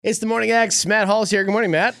It's the Morning X. Matt Hall's here. Good morning,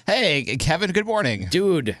 Matt. Hey, Kevin, good morning.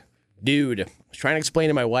 Dude. I was trying to explain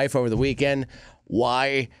to my wife over the weekend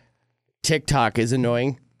why TikTok is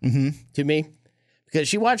annoying to me. Because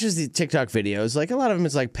she watches the TikTok videos. Like, a lot of them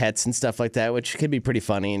is like pets and stuff like that, which can be pretty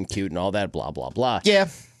funny and cute and all that, blah, blah, blah. Yeah.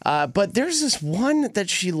 But there's this one that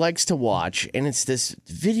she likes to watch, and it's this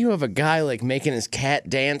video of a guy, like, making his cat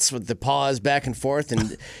dance with the paws back and forth,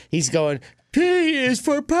 and he's going, P is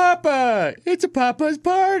for Papa. It's a Papa's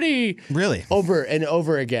party. Really? Over and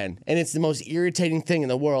over again. And it's the most irritating thing in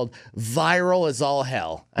the world. Viral as all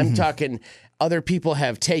hell. I'm talking other people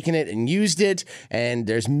have taken it and used it, and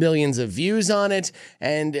there's millions of views on it.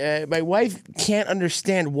 And my wife can't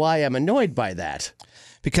understand why I'm annoyed by that.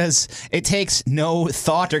 Because it takes no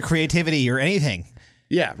thought or creativity or anything.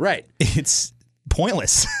 Yeah, right. It's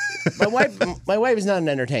pointless. My wife is not an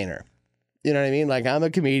entertainer. You know what I mean? Like, I'm a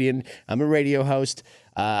comedian, I'm a radio host,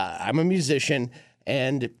 I'm a musician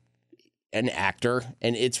and an actor,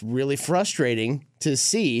 and it's really frustrating to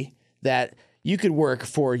see that you could work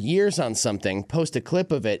for years on something, post a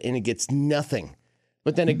clip of it, and it gets nothing.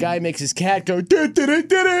 But then a guy makes his cat go, and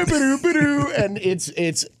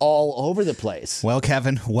it's all over the place. Well,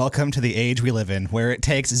 Kevin, welcome to the age we live in, where it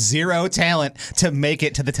takes zero talent to make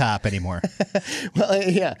it to the top anymore. Well,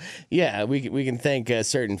 yeah, we can thank a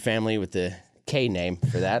certain family with the K name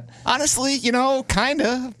for that. Honestly, kind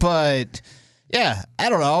of, but yeah, I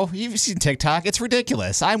don't know. You've seen TikTok. It's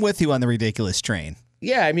ridiculous. I'm with you on the ridiculous train.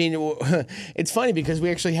 Yeah, I mean, it's funny because we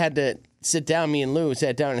actually had to sit down, me and Lou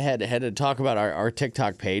sat down and had to talk about our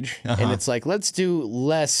TikTok page. And it's like, let's do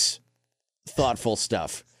less thoughtful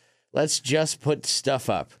stuff. Let's just put stuff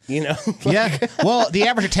up, Yeah. Well, the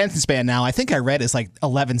average attention span now, I think I read, is like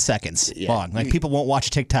 11 seconds long. Like, people won't watch a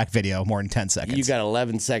TikTok video more than 10 seconds. You got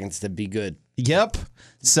 11 seconds to be good. Yep.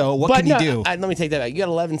 So what can you do? Let me take that back. You got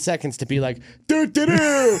 11 seconds to be like, do,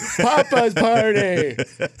 Papa's party.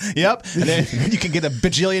 Yep. And then you can get a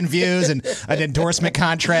bajillion views and an endorsement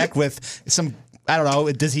contract with some, I don't know,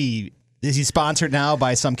 is he sponsored now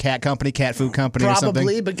by some cat company, cat food company or something?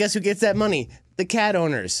 Probably, but guess who gets that money? The cat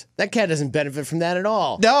owners. That cat doesn't benefit from that at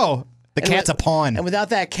all. No. The cat's a pawn. And without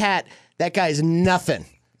that cat, that guy's nothing.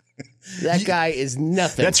 That guy is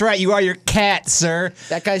nothing. That's right. You are your cat, sir.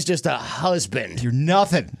 That guy's just a husband. You're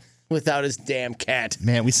nothing. Without his damn cat.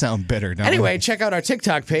 Man, we sound bitter, don't we? Anyway, check out our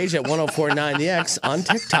TikTok page at 1049 The X on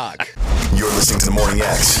TikTok. You're listening to The Morning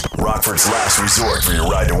X, Rockford's last resort for your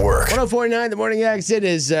ride to work. 1049 The Morning X. It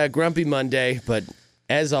is Grumpy Monday, but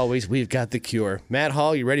as always, we've got the cure. Matt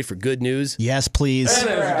Hall, you ready for good news? Yes, please.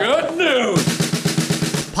 That is good news.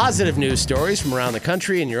 Positive news stories from around the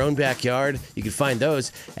country in your own backyard. You can find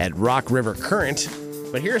those at Rock River Current.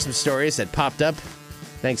 But here are some stories that popped up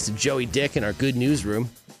thanks to Joey Dick in our good newsroom.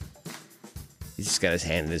 He's just got his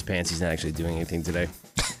hand in his pants. He's not actually doing anything today.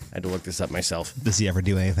 I had to look this up myself. Does he ever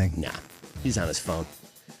do anything? Nah, he's on his phone.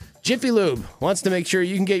 Jiffy Lube wants to make sure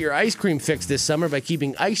you can get your ice cream fixed this summer by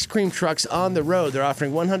keeping ice cream trucks on the road. They're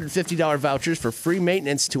offering $150 vouchers for free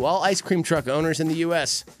maintenance to all ice cream truck owners in the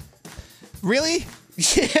U.S. Really?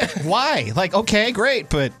 Yeah. Why? Like, okay, great,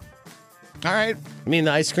 but all right. I mean,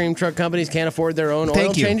 the ice cream truck companies can't afford their own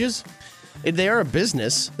oil changes? They are a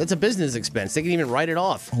business. That's a business expense. They can even write it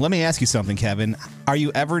off. Let me ask you something, Kevin. Are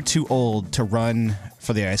you ever too old to run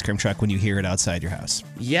for the ice cream truck when you hear it outside your house?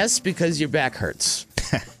 Yes, because your back hurts.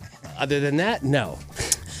 Other than that, no.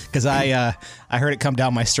 Because I heard it come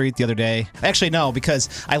down my street the other day. Actually, no, because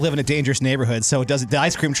I live in a dangerous neighborhood, so the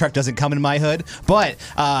ice cream truck doesn't come in my hood. But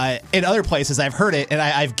in other places, I've heard it, and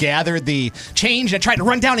I've gathered the change, and I tried to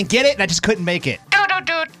run down and get it, and I just couldn't make it.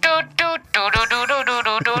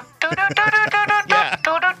 Yeah.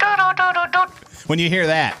 When you hear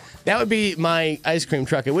that. That would be my ice cream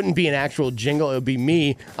truck. It wouldn't be an actual jingle. It would be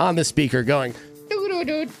me on the speaker going,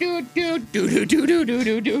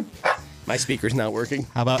 do-do-do-do-do-do-do-do-do-do. My speaker's not working.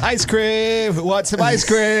 How about ice cream? Who wants some ice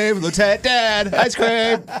cream? Lieutenant Dan, ice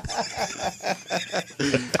cream.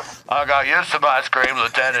 I got you some ice cream,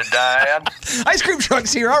 Lieutenant Dan. Ice cream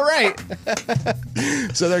truck's here, all right.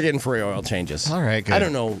 So they're getting free oil changes. All right, good. I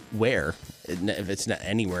don't know where. If it's not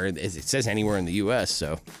anywhere, it says anywhere in the U.S.,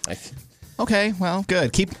 so. Okay, well,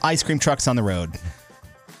 good. Keep ice cream trucks on the road.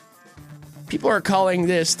 People are calling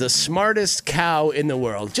this the smartest cow in the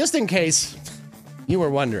world. Just in case you were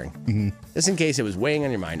wondering. Just in case it was weighing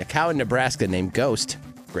on your mind. A cow in Nebraska named Ghost,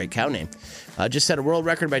 great cow name, just set a world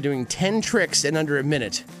record by doing 10 tricks in under a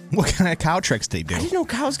minute. What kind of cow tricks do you do? I didn't know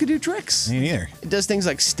cows could do tricks. Me neither. It does things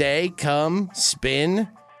like stay, come, spin,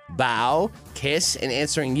 bow, kiss, and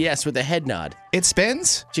answering yes with a head nod. It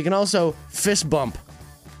spins? She can also fist bump.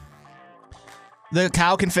 The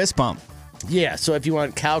cow can fist bump. Yeah, so if you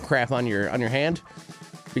want cow crap on your hand,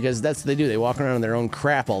 because that's what they do. They walk around in their own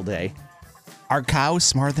crap all day. Are cows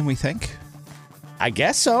smarter than we think? I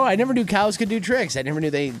guess so. I never knew cows could do tricks. I never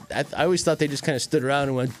knew they. I always thought they just kind of stood around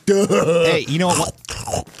and went, duh. Hey, you know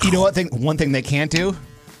what? You know what? One thing they can't do?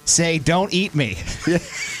 Say, "Don't eat me."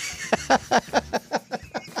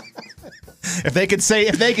 If they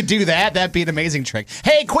could do that, that'd be an amazing trick.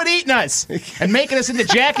 Hey, quit eating us and making us into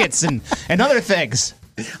jackets and other things.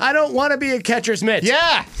 I don't want to be a catcher's mitt.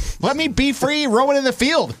 Yeah, let me be free roaming in the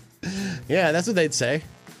field. Yeah, that's what they'd say.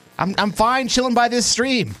 I'm fine chilling by this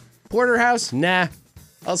stream. Porterhouse? Nah,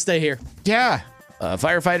 I'll stay here. Yeah.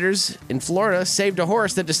 Firefighters in Florida saved a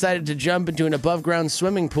horse that decided to jump into an above-ground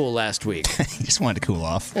swimming pool last week. He just wanted to cool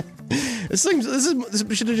off. This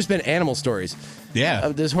should have just been animal stories. Yeah.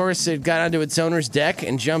 This horse had got onto its owner's deck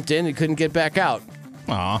and jumped in and couldn't get back out.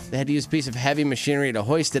 Aw. They had to use a piece of heavy machinery to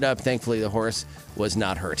hoist it up. Thankfully, the horse was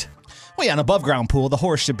not hurt. Well, yeah, an above-ground pool, the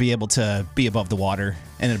horse should be able to be above the water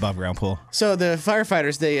in an above-ground pool. So the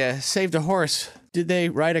firefighters, they saved a horse. Did they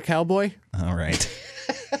ride a cowboy? All right.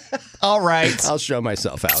 All right. I'll show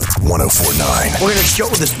myself out. 104.9. We're going to show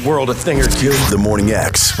this world a thing or two. The Morning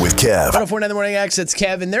X with Kev. 104.9 The Morning X, it's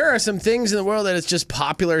Kevin. There are some things in the world that it's just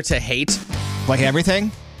popular to hate. Like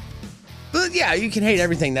everything? But yeah, you can hate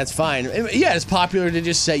everything. That's fine. Yeah, it's popular to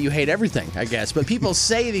just say you hate everything, I guess. But people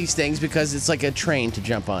say these things because it's like a train to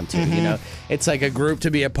jump onto, you know? It's like a group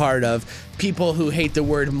to be a part of. People who hate the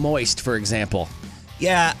word moist, for example.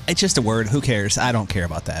 Yeah, it's just a word. Who cares? I don't care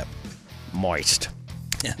about that. Moist.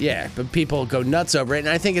 Yeah, but people go nuts over it. And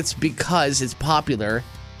I think it's because it's popular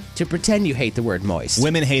to pretend you hate the word moist.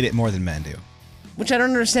 Women hate it more than men do. Which I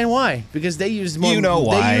don't understand why. Because they use more. You know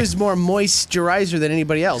why. They use more moisturizer than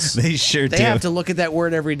anybody else. They sure do. They have to look at that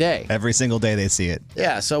word every day. Every single day they see it.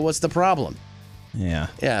 Yeah. So what's the problem? Yeah.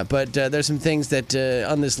 Yeah, but there's some things that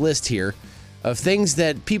on this list here of things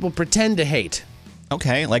that people pretend to hate.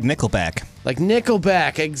 Okay, like Nickelback. Like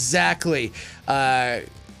Nickelback, exactly.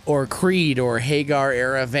 Or Creed or Hagar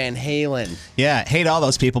era Van Halen. Yeah, hate all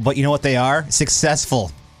those people, but you know what they are?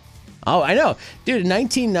 Successful. Oh, I know. Dude, in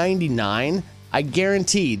 1999, I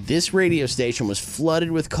guarantee this radio station was flooded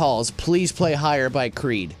with calls. Please play Higher by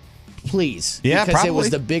Creed. Please. Yeah, because it was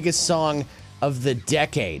probably. the biggest song of the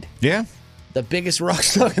decade. Yeah. The biggest rock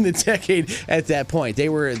song in the decade at that point. They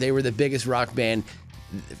were the biggest rock band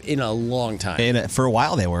in a long time. And for a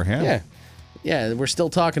while they were, yeah. Yeah. Yeah, we're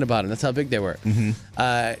still talking about them. That's how big they were.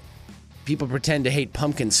 People pretend to hate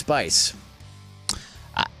pumpkin spice.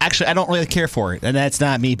 Actually, I don't really care for it, and that's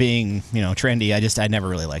not me being, trendy. I never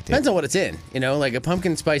really liked it. Depends on what it's in. Like a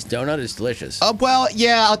pumpkin spice donut is delicious. Well,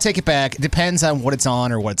 yeah, I'll take it back. Depends on what it's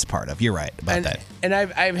on or what it's part of. You're right about that. And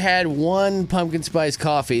I've had one pumpkin spice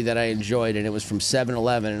coffee that I enjoyed, and it was from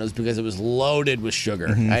 7-Eleven, and it was because it was loaded with sugar.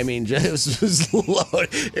 I mean, it was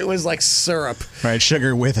loaded. It was like syrup. Right,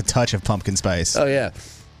 sugar with a touch of pumpkin spice. Oh,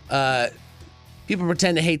 yeah. People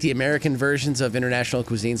pretend to hate the American versions of international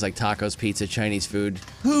cuisines like tacos, pizza, Chinese food.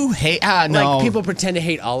 Who hate? No. Like people pretend to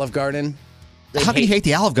hate Olive Garden. How can you hate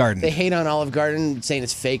the Olive Garden? They hate on Olive Garden, saying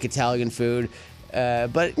it's fake Italian food.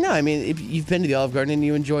 But no, I mean, if you've been to the Olive Garden and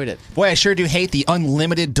you enjoyed it. Boy, I sure do hate the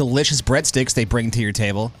unlimited delicious breadsticks they bring to your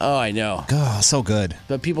table. Oh, I know. Oh, so good.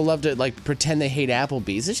 But people love to pretend they hate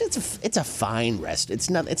Applebee's. It's a fine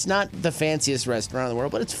restaurant. It's not the fanciest restaurant in the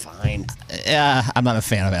world, but it's fine. I'm not a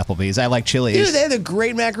fan of Applebee's. I like Chili's. Dude, they have the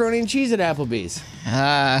great macaroni and cheese at Applebee's.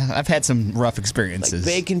 I've had some rough experiences.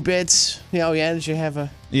 Like bacon bits. Did you have a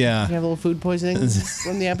little food poisoning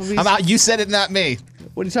from the Applebee's? I'm out. You said it, not me.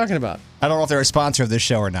 What are you talking about? I don't know if they're a sponsor of this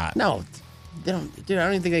show or not. No, they don't. Dude, I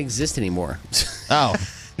don't even think they exist anymore. Oh,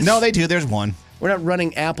 no, they do. There's one. We're not running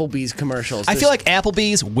Applebee's commercials. I feel like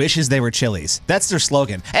Applebee's wishes they were Chili's. That's their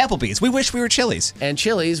slogan. Applebee's, we wish we were Chili's. And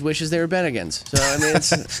Chili's wishes they were Bennigan's. So, I mean,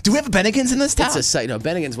 it's... Do we have a Bennigan's in this town? It's a site. No,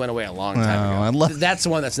 Bennigan's went away a long time ago. I That's the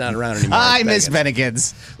one that's not around anymore. I miss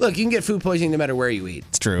Bennigan's. Look, you can get food poisoning no matter where you eat.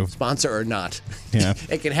 It's true. Sponsor or not. Yeah.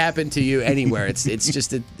 It can happen to you anywhere. It's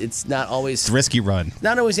just, it's not always... It's a risky run.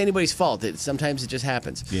 Not always anybody's fault. Sometimes it just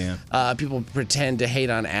happens. Yeah. People pretend to hate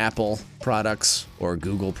on Apple products or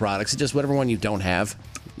Google products. It's just whatever one you don't have.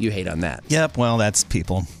 You hate on that. Yep, well, that's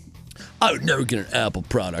people. I would never get an Apple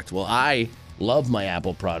product. Well, I love my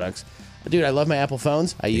Apple products. Dude, I love my Apple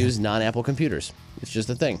phones. I use non-Apple computers. It's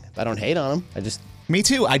just a thing. I don't hate on them. Me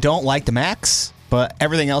too. I don't like the Macs, but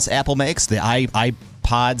everything else Apple makes, the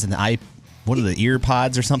iPods and the what are the ear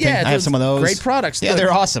pods or something? Yeah, I have some of those. Great products. Yeah, Look,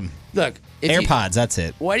 they're awesome. Look. AirPods, that's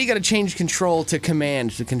it. Why do you got to change control to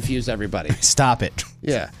command to confuse everybody? Stop it.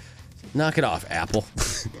 Yeah. Knock it off, Apple.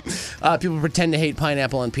 People pretend to hate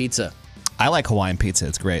pineapple on pizza. I like Hawaiian pizza.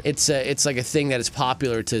 It's great. It's like a thing that is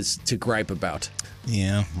popular to gripe about.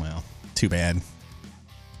 Yeah, well, too bad.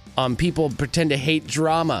 People pretend to hate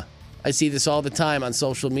drama. I see this all the time on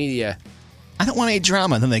social media. I don't want any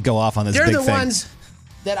drama. And then they go off on this They're big the thing. ones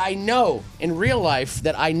that I know in real life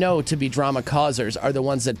that I know to be drama causers are the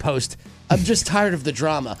ones that post, I'm just tired of the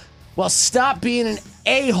drama. Well, stop being an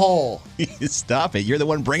a-hole. Stop it. You're the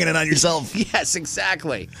one bringing it on yourself. Yes,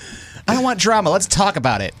 exactly. I don't want drama. Let's talk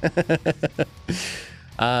about it.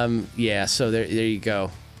 Yeah, so there you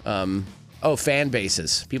go. Fan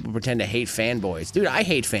bases. People pretend to hate fanboys. Dude, I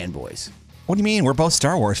hate fanboys. What do you mean? We're both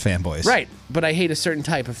Star Wars fanboys. Right, but I hate a certain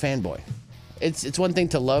type of fanboy. It's one thing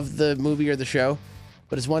to love the movie or the show,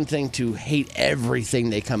 but it's one thing to hate everything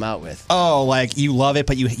they come out with. Oh, like you love it,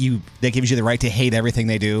 but that gives you the right to hate everything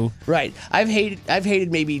they do. Right. I've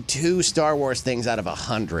hated maybe 2 Star Wars things out of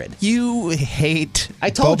 100. You hate I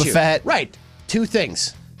told Boba you. Fett Right. 2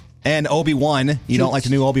 things. and Obi-Wan. You don't like the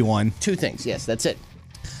new Obi-Wan. 2 things. Yes, that's it.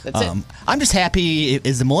 That's it. I'm just happy.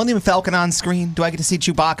 Is the Millennium Falcon on screen? Do I get to see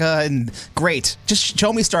Chewbacca? And great. Just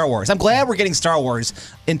show me Star Wars. I'm glad we're getting Star Wars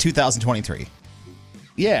in 2023.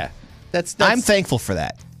 Yeah. That's I'm thankful for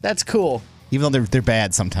that. That's cool. Even though they're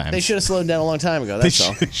bad sometimes. They should have slowed down a long time ago. That's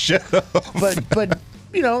all. should. But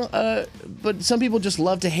you know, but some people just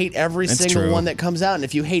love to hate every That's single true. one that comes out. And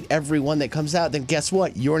if you hate every one that comes out, then guess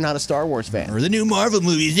what? You're not a Star Wars fan. Or the new Marvel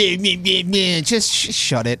movies. Just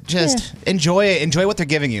shut it. Just enjoy it. Enjoy what they're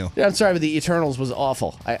giving you. I'm sorry, but the Eternals was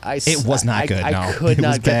awful. It was not good, I no. could It was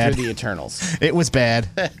not get bad. through the Eternals. It was bad.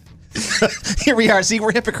 Here we are. See,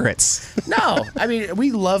 we're hypocrites. No, I mean,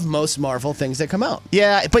 we love most Marvel things that come out.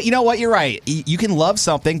 Yeah, but you know what? You're right. You can love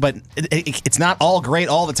something, but it's not all great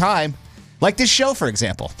all the time. Like this show, for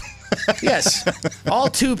example. Yes. All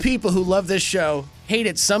 2 people who love this show hate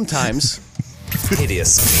it sometimes.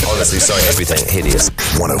 Hideous. Honestly, sorry, everything. Hideous.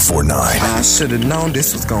 1049. I should have known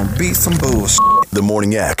this was gonna be some bullshit. The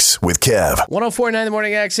Morning X with Kev. 1049 The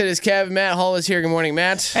Morning Exit is Kevin. Matt Hall is here. Good morning,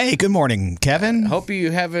 Matt. Hey, good morning, Kevin. Hope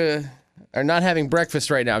you are not having breakfast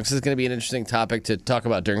right now, because it's going to be an interesting topic to talk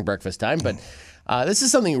about during breakfast time. But this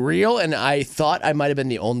is something real, and I thought I might have been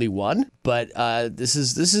the only one. But this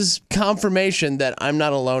is confirmation that I'm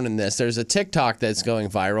not alone in this. There's a TikTok that's going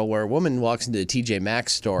viral where a woman walks into a TJ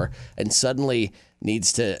Maxx store and suddenly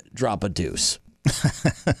needs to drop a deuce.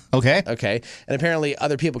 Okay. Okay. And apparently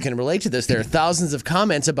other people can relate to this. There are thousands of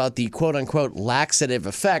comments about the quote-unquote laxative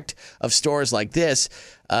effect of stores like this.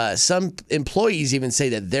 Some employees even say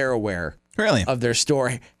that they're aware Really? of their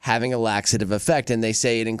store having a laxative effect, and they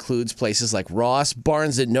say it includes places like Ross,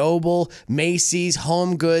 Barnes & Noble, Macy's,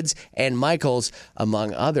 Home Goods, and Michael's,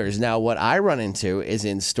 among others. Now, what I run into is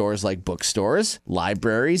in stores like bookstores,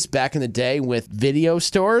 libraries, back in the day with video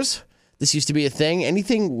stores. This used to be a thing.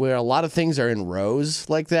 Anything where a lot of things are in rows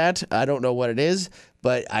like that, I don't know what it is,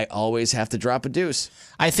 but I always have to drop a deuce.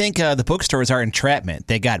 I think the bookstores are entrapment.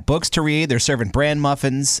 They got books to read. They're serving brand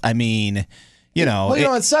muffins. I mean, you know, Well, you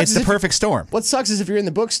know what sucks it's is the if- perfect storm. What sucks is if you're in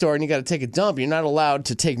the bookstore and you got to take a dump, you're not allowed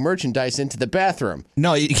to take merchandise into the bathroom.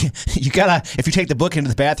 No, you gotta. If you take the book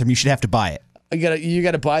into the bathroom, you should have to buy it. You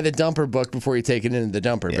gotta buy the dumper book before you take it into the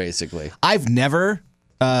dumper, basically. I've never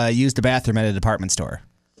used the bathroom at a department store.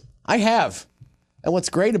 I have. And what's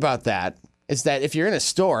great about that is that if you're in a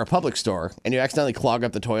store, a public store, and you accidentally clog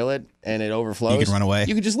up the toilet and it overflows, You can run away.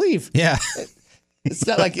 You can just leave. Yeah. It's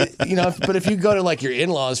not like, you know, but if you go to like your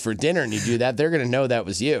in-laws for dinner and you do that, they're going to know that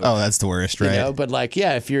was you. Oh, that's the worst, right? You know, but like,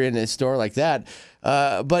 yeah, if you're in a store like that,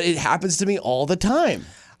 but it happens to me all the time.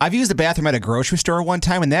 I've used the bathroom at a grocery store one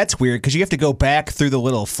time, and that's weird because you have to go back through the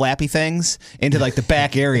little flappy things into like the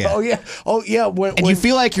back area. Oh yeah. And you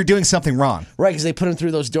feel like you're doing something wrong. Right, because they put them through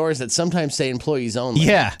those doors that sometimes say employees only.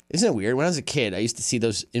 Yeah. Isn't it weird? When I was a kid, I used to see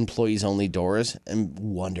those employees only doors and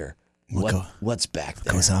wonder what's back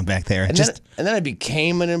there. Goes on back there. And then I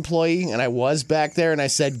became an employee, and I was back there, and I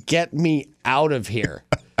said, "Get me out of here."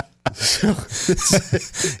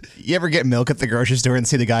 You ever get milk at the grocery store and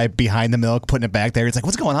see the guy behind the milk putting it back there? It's like,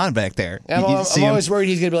 what's going on back there? I'm see him? always worried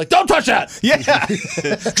he's going to be like, "Don't touch that." Yeah.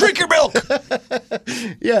 Drink your milk.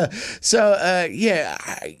 Yeah. So,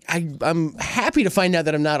 I'm happy to find out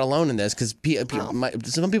that I'm not alone in this, because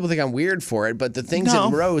some people think I'm weird for it, but the things No.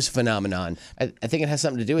 in rows phenomenon, I think it has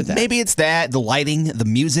something to do with that. Maybe it's that, the lighting, the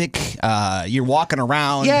music. You're walking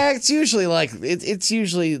around. Yeah, it's usually like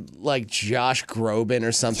Josh Groban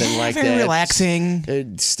or something like very that.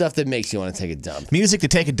 relaxing. Stuff that makes you want to take a dump. Music to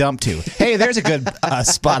take a dump to. Hey, there's a good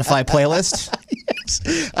Spotify playlist.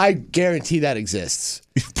 I guarantee that exists.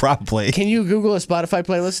 Probably. Can you Google a Spotify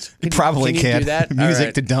playlist? Probably can you do that? All Music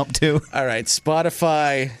right. to dump to. All right,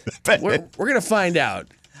 Spotify. We're gonna find out.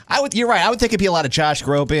 You're right. I would think it'd be a lot of Josh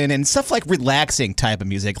Groban and stuff like relaxing type of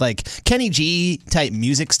music, like Kenny G type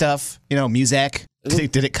music stuff. Muzak.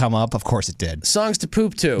 Did it come up? Of course it did. Songs to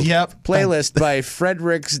poop to. Yep. Playlist by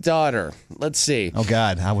Frederick's Daughter. Let's see. Oh,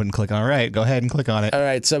 God. I wouldn't click on it. All right. Go ahead and click on it. All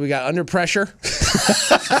right. So we got Under Pressure.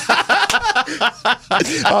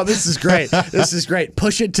 Oh, this is great. This is great.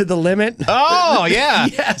 Push It to the Limit. Oh, yeah.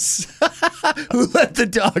 Yes. Who Let the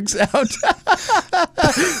Dogs Out?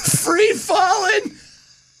 Free Falling.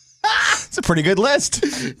 It's a pretty good list.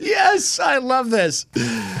 Yes. I love this.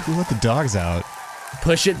 Who Let the Dogs Out?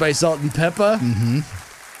 Push It by Salt and Peppa. Mm-hmm.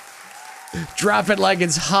 Drop It Like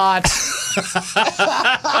It's Hot.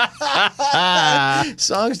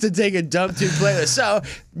 Songs to take a dump to playlist. So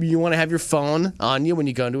you want to have your phone on you when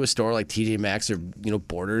you go into a store like TJ Maxx or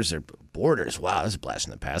Borders or Borders. Wow, that's a blast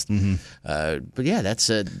in the past. Mm-hmm. But yeah, that's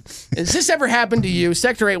has this ever happened to you?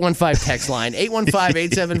 Sector 815 text line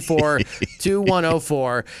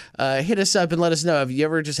 815-874-2104. Hit us up and let us know. Have you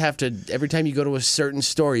ever just have to every time you go to a certain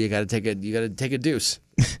store you got to take a deuce?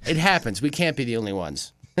 It happens. We can't be the only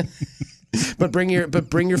ones. But bring your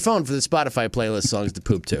phone for the Spotify playlist songs to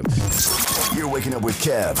poop to. You're waking up with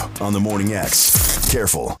Kev on the Morning X.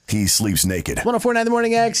 Careful, he sleeps naked. 104.9 The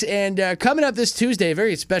Morning X, and coming up this Tuesday, a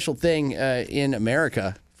very special thing in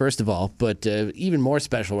America, first of all, but even more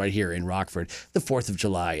special right here in Rockford, the 4th of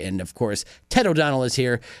July. And, of course, Ted O'Donnell is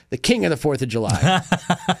here, the king of the 4th of July.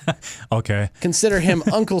 Okay. Consider him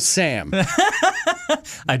Uncle Sam.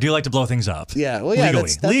 I do like to blow things up. Yeah, well, yeah, legally.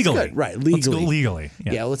 that's legally. good. Right, legally. Let's go legally.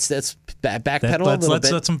 Yeah, let's backpedal a little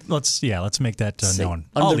bit. Let's make that known.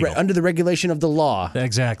 Under the regulation of the law.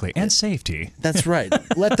 Exactly. And safety. That's right.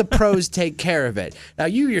 Let the pros take care of it. Now,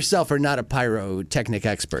 you yourself are not a pyrotechnic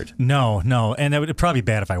expert. No. And it would probably be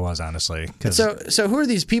bad if I was, honestly. So who are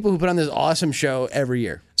these people who put on this awesome show every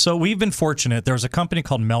year? So we've been fortunate. There's a company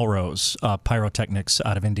called Melrose Pyrotechnics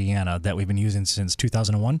out of Indiana that we've been using since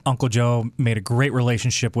 2001. Uncle Joe made a great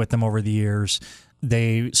relationship with them over the years.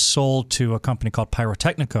 They sold to a company called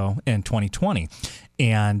Pyrotechnico in 2020,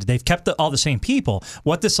 and they've kept all the same people.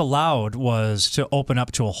 What this allowed was to open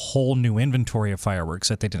up to a whole new inventory of fireworks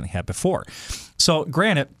that they didn't have before. So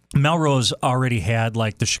granted, Melrose already had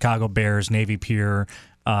like the Chicago Bears, Navy Pier,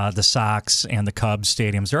 the Sox, and the Cubs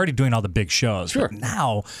stadiums. They're already doing all the big shows. Sure. But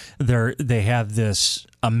now they have this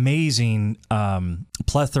amazing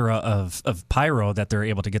plethora of pyro that they're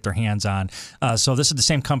able to get their hands on. So this is the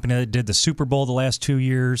same company that did the Super Bowl the last 2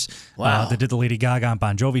 years. Wow. They did the Lady Gaga and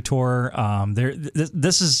Bon Jovi tour.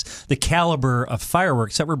 This is the caliber of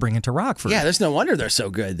fireworks that we're bringing to Rockford. Yeah, there's no wonder they're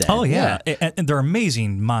so good then. Oh, yeah. And they're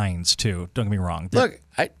amazing minds, too. Don't get me wrong. Look,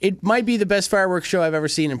 it might be the best fireworks show I've ever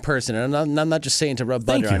seen in person, and I'm not just saying to rub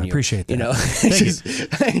butter on you. I appreciate that.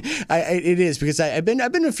 It is because I've been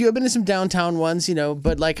to a few. I've been to some downtown ones,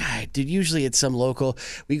 but dude, usually it's some local.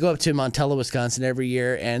 We go up to Montello, Wisconsin every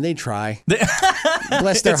year, and they try.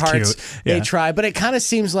 Bless their hearts, Yeah. they try. But it kind of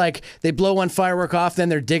seems like they blow one firework off, then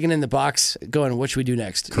they're digging in the box, going, "What should we do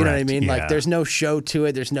next?" Correct. You know what I mean? Yeah. Like there's no show to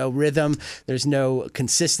it. There's no rhythm. There's no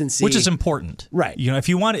consistency, Which is important, right? If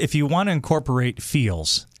you want to incorporate feels.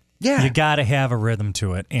 Yeah. You got to have a rhythm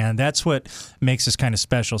to it, and that's what makes this kind of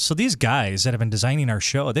special. So these guys that have been designing our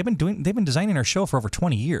show, they've been designing our show for over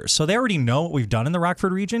 20 years. So they already know what we've done in the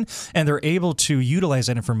Rockford region, and they're able to utilize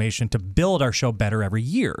that information to build our show better every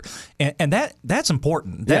year. And that's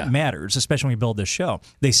important. That matters, especially when we build this show.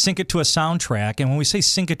 They sync it to a soundtrack, and when we say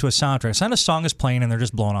sync it to a soundtrack, it's not a song is playing and they're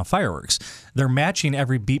just blowing off fireworks. They're matching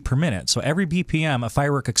every beat per minute. So every BPM, a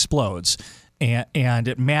firework explodes. And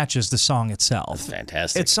it matches the song itself. That's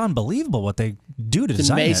fantastic. It's unbelievable what they do to It's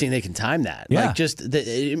design amazing it. they can time that. Yeah.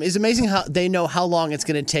 It's amazing how they know how long it's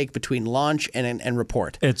going to take between launch and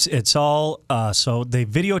report. It's all so they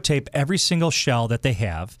videotape every single shell that they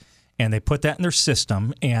have, and they put that in their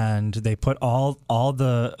system, and they put all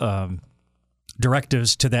the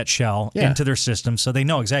directives to that shell into their system, so they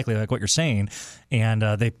know exactly like what you're saying, and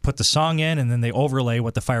they put the song in, and then they overlay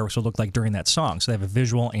what the fireworks will look like during that song, so they have a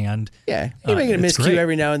visual and you're making a it's miscue great.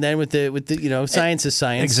 every now and then with the science is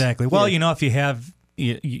science. Exactly. Well, if you have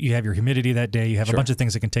your humidity that day, you have a bunch of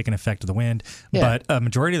things that can take an effect of the wind, but a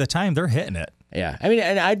majority of the time they're hitting it. Yeah, I mean,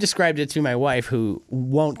 and I described it to my wife, who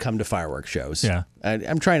won't come to fireworks shows. Yeah.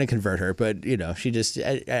 I'm trying to convert her, but she just,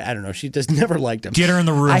 I don't know, she just never liked them. Get her in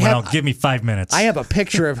the room give me 5 minutes. I have a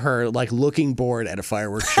picture of her looking bored at a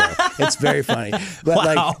fireworks show. It's very funny.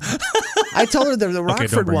 But Wow. I told her the don't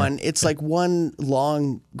Rockford bring one, it's like one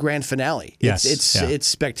long grand finale. Yes, It's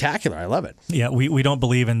spectacular. I love it. Yeah, we don't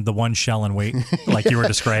believe in the one shell and wait like you were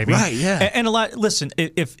describing. Right, yeah. And a lot. Listen,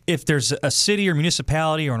 if there's a city or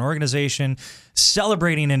municipality or an organization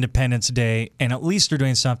celebrating Independence Day, and at least they're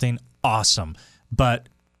doing something awesome, but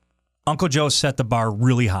Uncle Joe set the bar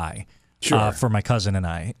really high. Sure. For my cousin and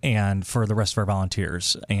I, and for the rest of our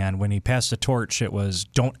volunteers. And when he passed the torch, it was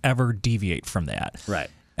don't ever deviate from that. Right.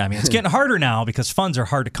 I mean, it's getting harder now because funds are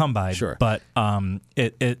hard to come by. Sure. But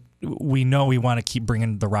we know we want to keep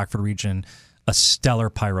bringing the Rockford region a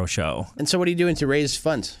stellar pyro show. And so what are you doing to raise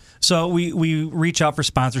funds? So we reach out for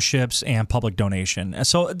sponsorships and public donation. And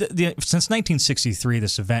so since 1963,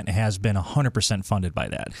 this event has been 100% funded by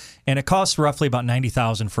that, and it costs roughly about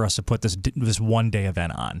 $90,000 for us to put this one day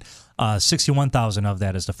event on. $61,000 of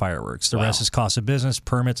that is the fireworks. The rest is cost of business,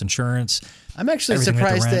 permits, insurance. I'm actually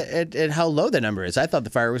surprised at how low the number is. I thought the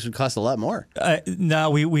fireworks would cost a lot more.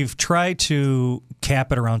 No, we've tried to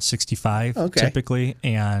cap it around 65 typically,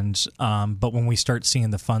 and but when we start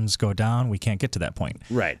seeing the funds go down, we can't get to that point.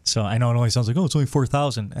 Right. So I know it only sounds like, it's only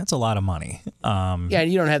 $4,000. That's a lot of money. Yeah,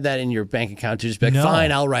 and you don't have that in your bank account to just be like,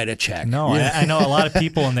 fine, I'll write a check. No, I know a lot of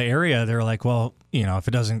people in the area, they're like, well, if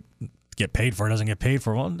it doesn't get paid for, it doesn't get paid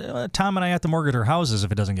for. Well, Tom and I have to mortgage our houses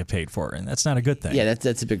if it doesn't get paid for, and that's not a good thing. Yeah,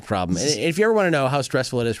 that's a big problem. And if you ever want to know how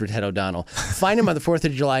stressful it is for Ted O'Donnell, find him on the 4th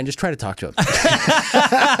of July and just try to talk to him.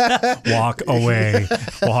 Walk away.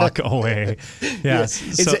 Walk away. Yes.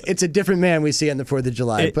 It's a different man we see on the 4th of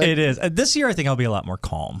July. It is. This year, I think I'll be a lot more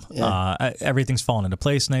calm. Yeah. Everything's fallen into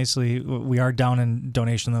place nicely. We are down in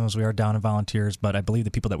donation limits. We are down in volunteers, but I believe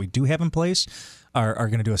the people that we do have in place are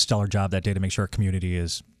going to do a stellar job that day to make sure our community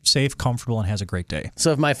is safe, comfortable, and has a great day.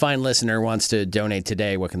 So if my fine listener wants to donate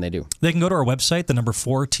today, what can they do? They can go to our website, the number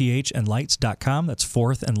 4thandlights.com. That's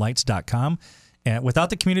fourthandlights.com. And without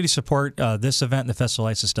the community support, this event, the Festival of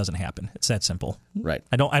Lights, just doesn't happen. It's that simple. Right.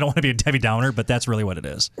 I don't want to be a Debbie Downer, but that's really what it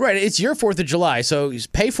is. Right. It's your 4th of July, so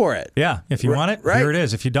pay for it. Yeah. If you want it, right. Here it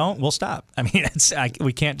is. If you don't, we'll stop. I mean,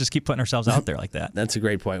 we can't just keep putting ourselves out there like that. That's a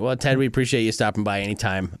great point. Well, Ted, we appreciate you stopping by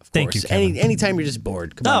anytime. Of Thank course. you, Kevin. Anytime you're just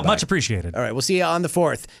bored. Come on by. Much appreciated. All right. We'll see you on the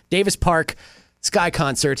 4th. Davis Park Sky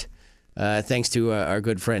Concert. Thanks to our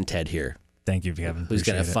good friend Ted here. Thank you, Kevin. Who's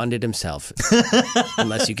going to fund it himself.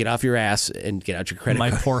 Unless you get off your ass and get out your credit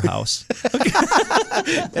card. My poor house.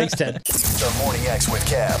 Thanks, Ted. The Morning X with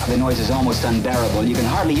Cab. The noise is almost unbearable. You can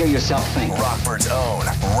hardly hear yourself think. Rockford's own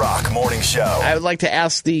Rock Morning Show. I would like to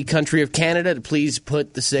ask the country of Canada to please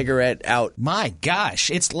put the cigarette out. My gosh,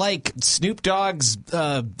 it's like Snoop Dogg's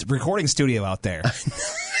recording studio out there.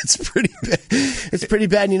 It's pretty bad. It's pretty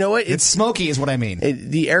bad. And you know what? It's smoky is what I mean.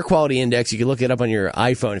 The air quality index, you can look it up on your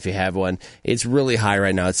iPhone if you have one. It's really high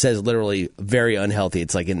right now. It says literally very unhealthy.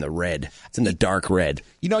 It's like in the red. It's in the dark red.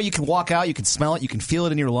 You know, you can walk out, you can smell it, you can feel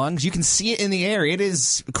it in your lungs, you can see it in the air. It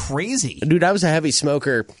is crazy. Dude, I was a heavy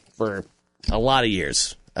smoker for a lot of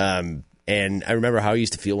years. And I remember how I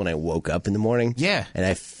used to feel when I woke up in the morning. Yeah. And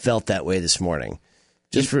I felt that way this morning.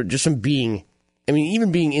 Just from being,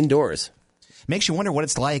 even being indoors. Makes you wonder what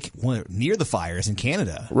it's like near the fires in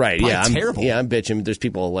Canada. Right, Probably yeah. terrible. I'm bitching. There's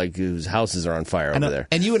people whose houses are on fire over there.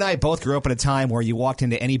 And you and I both grew up in a time where you walked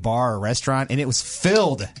into any bar or restaurant and it was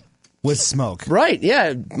filled with smoke. Right,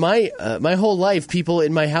 yeah. My whole life, people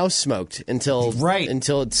in my house smoked until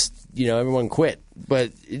it's, everyone quit.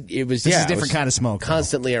 But it was, This is a different kind of smoke.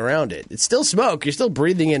 Constantly around it. It's still smoke. You're still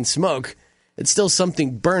breathing in smoke. It's still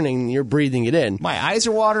something burning. You're breathing it in. My eyes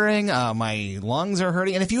are watering. My lungs are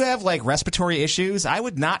hurting. And if you have respiratory issues, I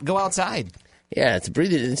would not go outside. Yeah, it's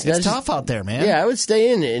breathing. It's tough out there, man. Yeah, I would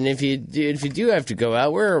stay in. And if you do have to go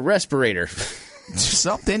out, wear a respirator.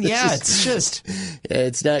 Something, yeah. It's just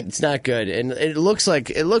it's not good, and it looks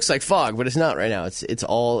like fog, but it's not right now. It's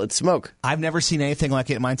smoke. I've never seen anything like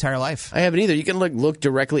it in my entire life. I haven't either. You can look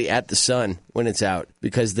directly at the sun when it's out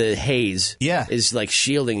because the haze is like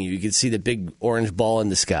shielding you. You can see the big orange ball in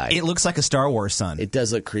the sky. It looks like a Star Wars sun. It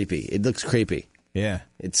does look creepy. It looks creepy. Yeah,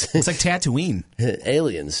 it's like Tatooine.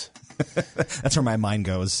 Aliens. That's where my mind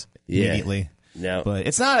goes immediately. No. But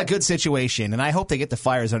it's not a good situation, and I hope they get the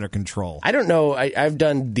fires under control. I don't know. I've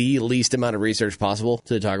done the least amount of research possible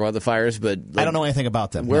to talk about the fires, but I don't know anything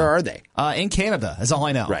about them. Where are they? In Canada, is all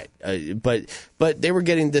I know. Right. But they were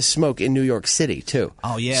getting this smoke in New York City, too.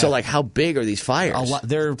 Oh, yeah. So, how big are these fires?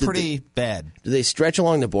 They're pretty bad. Do they stretch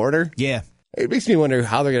along the border? Yeah. It makes me wonder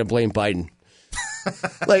how they're going to blame Biden.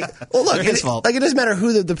 Look, his fault. It doesn't matter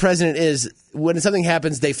who the president is. When something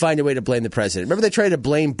happens, they find a way to blame the president. Remember they tried to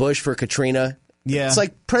blame Bush for Katrina? Yeah. It's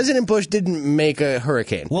like President Bush didn't make a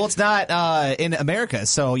hurricane. Well, it's not in America,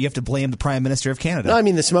 so you have to blame the Prime Minister of Canada. No, I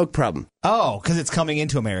mean the smoke problem. Oh, because it's coming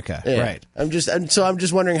into America. Yeah. Right. I'm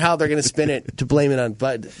just wondering how they're going to spin it to blame it on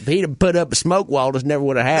Biden. He'd have put up a smoke wall, just never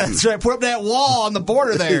would have happened. That's right. Put up that wall on the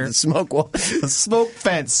border there. The smoke wall. The smoke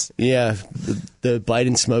fence. Yeah. The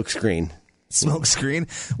Biden smoke screen. Smoke screen.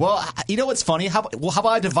 Well, you know what's funny? How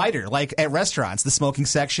about a divider, like at restaurants, the smoking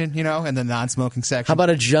section, and the non-smoking section? How about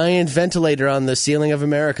a giant ventilator on the ceiling of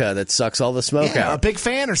America that sucks all the smoke Or a out? big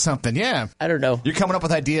fan or something, yeah. I don't know. You're coming up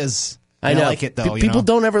with ideas. I know. like it, though. People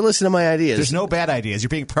don't ever listen to my ideas. There's no bad ideas. You're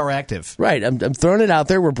being proactive. Right. I'm throwing it out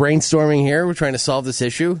there. We're brainstorming here. We're trying to solve this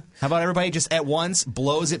issue. How about everybody just at once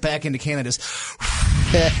blows it back into Canada?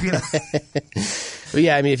 But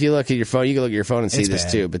yeah, I mean, if you look at your phone, you can look at your phone and see It's this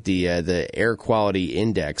bad. too. But the air quality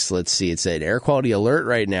index, let's see, it's an air quality alert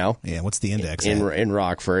right now. Yeah, what's the index? in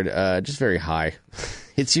Rockford? Just very high.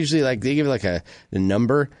 It's usually like they give it like a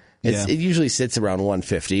number. It usually sits around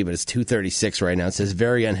 150, but it's 236 right now. It says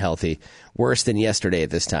very unhealthy, worse than yesterday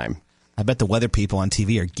at this time. I bet the weather people on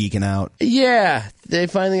TV are geeking out. Yeah, they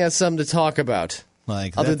finally got something to talk about,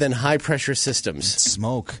 Like other than high pressure systems.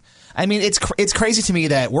 Smoke. I mean, it's crazy to me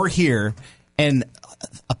that we're here and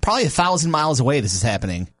probably 1,000 miles away this is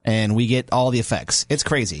happening, and we get all the effects. It's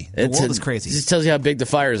crazy. The world is crazy. It just tells you how big the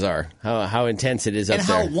fires are, how intense it is up and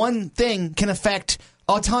there. how one thing can affect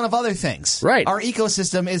a ton of other things. Right. Our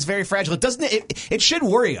ecosystem is very fragile. It should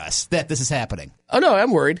worry us that this is happening. Oh, no,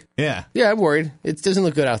 I'm worried. Yeah. Yeah, I'm worried. It doesn't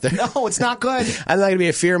look good out there. No, it's not good. I'm not going to be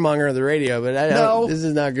a fearmonger on the radio, but No. this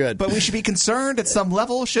is not good. But we should be concerned at some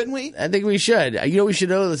level, shouldn't we? I think we should. You know what we should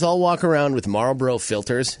do? Let's all walk around with Marlboro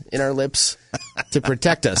filters in our lips to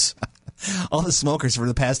protect us. All the smokers for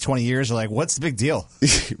the past 20 years are like, what's the big deal?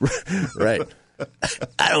 Right.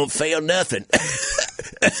 I don't feel nothing.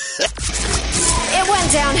 It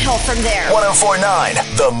went downhill from there.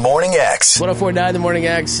 104.9 The Morning X. 104.9 The Morning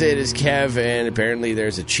X. It is Kev, and apparently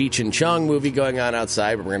there's a Cheech and Chong movie going on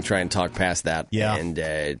outside, but we're going to try and talk past that. Yeah.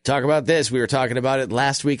 And talk about this. We were talking about it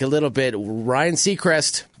last week a little bit. Ryan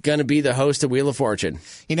Seacrest going to be the host of Wheel of Fortune.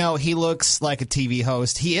 He looks like a TV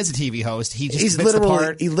host. He is a TV host. He just He's fits the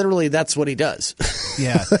part. He literally, that's what he does.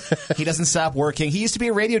 Yeah. He doesn't stop working. He used to be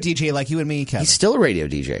a radio DJ like you and me, Kevin. He's still a radio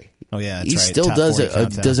DJ. Oh, yeah, that's He right. still Top does 40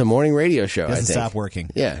 countdown. does a morning radio show, Doesn't I think. stop working.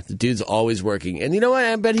 Yeah, the dude's always working. And you know what?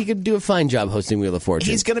 I bet he could do a fine job hosting Wheel of Fortune.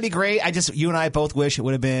 He's going to be great. You and I both wish it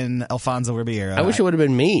would have been Alfonso Ribeiro. I wish it would have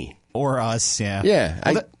been me. Or us, yeah.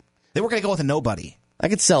 Yeah. Well, they were going to go with a nobody. I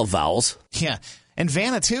could sell vowels. Yeah. And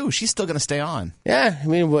Vanna, too. She's still going to stay on. Yeah, I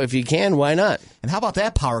mean, well, if you can, why not? And how about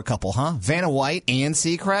that power couple, huh? Vanna White and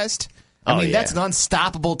Seacrest? I mean, that's an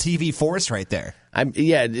unstoppable TV force right there.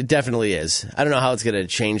 Yeah, it definitely is. I don't know how it's going to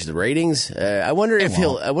change the ratings. I wonder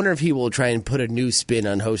if he will try and put a new spin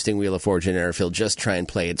on hosting Wheel of Fortune, or if he'll just try and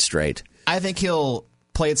play it straight. I think he'll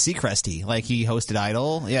play it Seacresty, like he hosted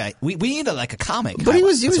Idol. Yeah, we need a comic. But he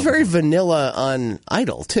was very vanilla on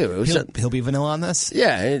Idol too. He'll be vanilla on this.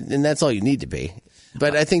 Yeah, and that's all you need to be.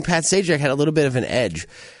 But I think Pat Sajak had a little bit of an edge.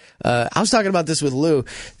 I was talking about this with Lou.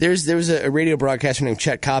 There was a radio broadcaster named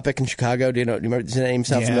Chet Kopic in Chicago. Do you remember his name?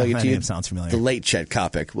 Sound familiar to you? Name sounds familiar. The late Chet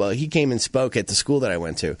Kopic. Well, he came and spoke at the school that I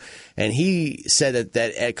went to, and he said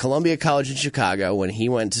that at Columbia College in Chicago, when he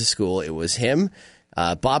went to school, it was him,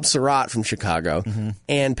 Bob Surratt from Chicago,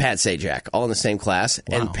 and Pat Sajak, all in the same class.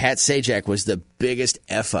 Wow. And Pat Sajak was the biggest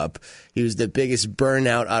F-up. He was the biggest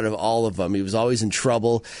burnout out of all of them. He was always in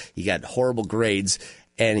trouble. He got horrible grades.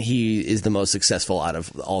 And he is the most successful out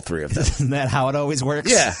of all three of them. Isn't that how it always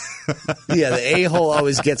works? Yeah. Yeah, the a-hole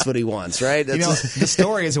always gets what he wants, right? That's the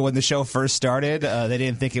story is that when the show first started, they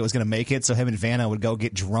didn't think it was going to make it, so him and Vanna would go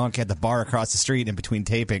get drunk at the bar across the street in between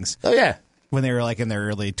tapings. Oh, yeah. When they were in their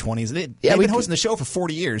early 20s. They've been hosting the show for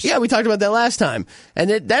 40 years. Yeah, we talked about that last time.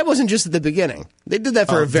 And that wasn't just at the beginning. They did that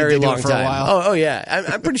for a very long time. For a while? Oh, yeah.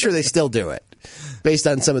 I'm pretty sure they still do it. Based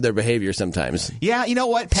on some of their behavior sometimes. Yeah, you know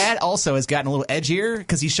what? Pat also has gotten a little edgier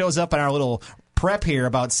because he shows up in our little prep here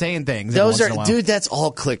about saying things. Dude, that's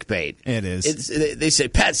all clickbait. It is. They say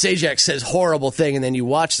Pat Sajak says horrible thing, and then you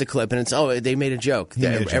watch the clip, and it's, they made a joke.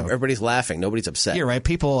 Everybody's laughing. Nobody's upset. You're right.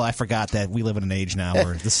 I forgot that we live in an age now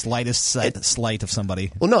where the slightest slight of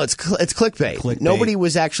somebody. Well, no, it's clickbait. Nobody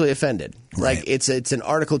was actually offended. Right. Like, it's an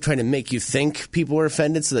article trying to make you think people were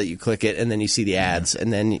offended so that you click it, and then you see the ads,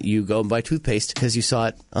 and then you go and buy toothpaste because you saw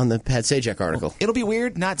it on the Pat Sajak article. Well, it'll be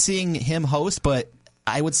weird not seeing him host, but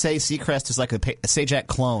I would say Seacrest is like a Sajak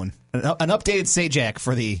clone, an updated Sajak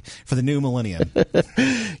for the new millennium.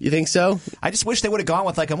 You think so? I just wish they would have gone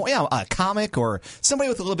with a comic or somebody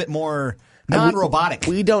with a little bit more non-robotic.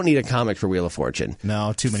 We don't need a comic for Wheel of Fortune.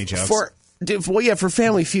 No, too many jokes. For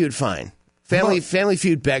Family Feud, fine. Family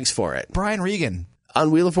Feud begs for it. Brian Regan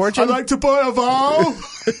on Wheel of Fortune. I'd like to buy a vowel.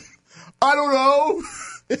 I don't know.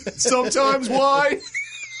 Sometimes why?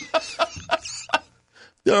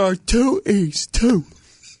 There are two E's, too.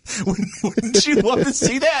 Wouldn't you love to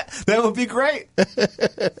see that? That would be great.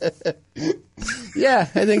 Yeah,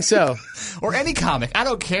 I think so. Or any comic. I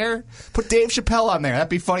don't care. Put Dave Chappelle on there. That'd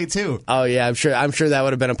be funny too. Oh yeah, I'm sure that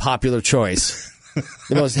would have been a popular choice.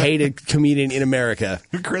 The most hated comedian in America.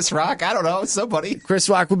 Chris Rock? I don't know. Somebody. Chris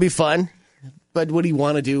Rock would be fun, but would he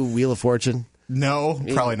want to do Wheel of Fortune? No,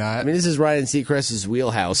 probably not. I mean, this is Ryan Seacrest's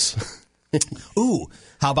wheelhouse. Ooh,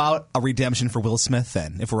 how about a redemption for Will Smith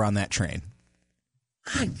then, if we're on that train?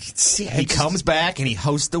 He comes back and he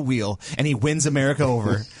hosts the wheel and he wins America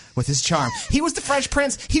over with his charm. He was the Fresh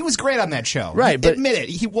Prince. He was great on that show. Right, but admit it,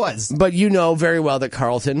 he was. But you know very well that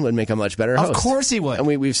Carlton would make a much better host. Of course he would. And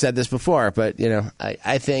we've said this before, but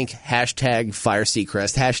I think hashtag fire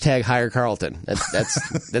Seacrest, hashtag hire Carlton.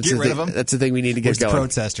 That's Get rid of him. That's the thing we need to get Where's going. the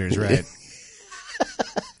protesters, right?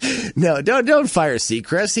 No, don't fire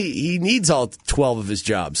Seacrest. He needs all 12 of his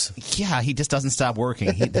jobs. Yeah, he just doesn't stop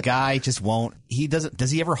working. The guy just won't. He doesn't. Does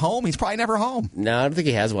he ever home? He's probably never home. No, I don't think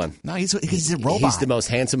he has one. No, he's a robot. He's the most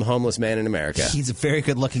handsome homeless man in America. He's a very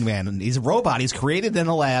good-looking man. And he's a robot. He's created in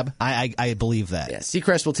a lab. I believe that. Yeah,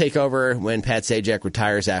 Seacrest will take over when Pat Sajak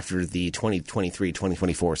retires after the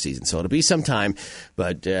 2023-2024 season. So it'll be some time.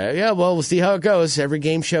 But, we'll see how it goes. Every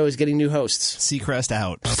game show is getting new hosts. Seacrest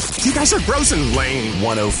out. You guys are gross in lane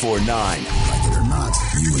 104.9. Like it or not,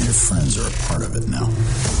 you and your friends are a part of it now.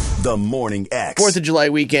 The Morning X. 4th of July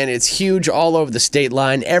weekend. It's huge all over the state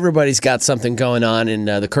line. Everybody's got something going on in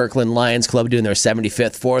the Kirkland Lions Club doing their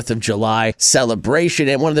 75th 4th of July celebration.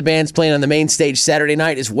 And one of the bands playing on the main stage Saturday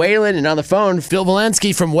night is Waylon. And on the phone, Phil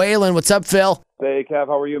Valensky from Waylon. What's up, Phil? Hey, Cav.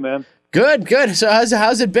 How are you, man? Good. So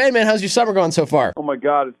how's it been, man? How's your summer going so far? Oh, my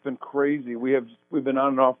God. It's been crazy. We've been on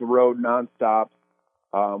and off the road nonstop.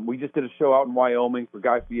 We just did a show out in Wyoming for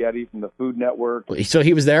Guy Fieri from the Food Network. So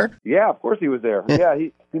he was there? Yeah, of course he was there. Yeah,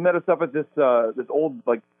 he met us up at this old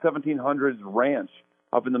 1700s ranch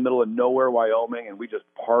up in the middle of nowhere, Wyoming, and we just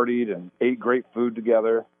partied and ate great food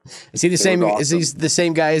together. Is he the same? Awesome. Is he the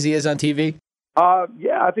same guy as he is on TV?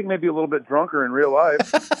 Yeah, I think maybe a little bit drunker in real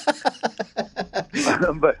life.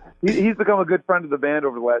 But he's become a good friend of the band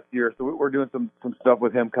over the last year, so we're doing some stuff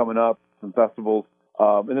with him coming up, some festivals.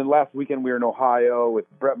 And then last weekend we were in Ohio with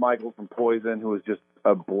Bret Michaels from Poison, who was just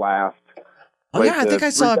a blast. Oh, yeah, I think I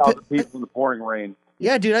saw a people in the pouring rain.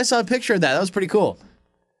 Yeah, dude, I saw a picture of that. That was pretty cool.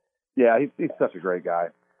 Yeah, he's such a great guy.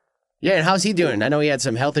 Yeah, and how's he doing? I know he had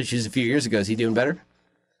some health issues a few years ago. Is he doing better?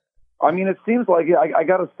 I mean, it seems like I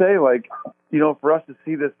got to say, for us to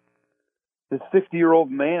see this 60-year-old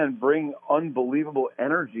man bring unbelievable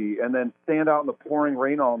energy and then stand out in the pouring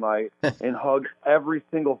rain all night and hug every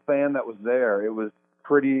single fan that was there, it was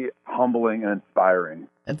pretty humbling and inspiring.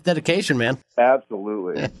 That's dedication, man.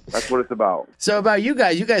 Absolutely. That's what it's about. So about you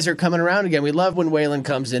guys are coming around again. We love when Waylon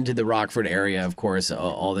comes into the Rockford area, of course,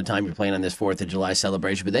 all the time. You're playing on this 4th of July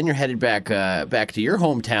celebration, but then you're headed back to your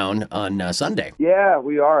hometown on Sunday. Yeah,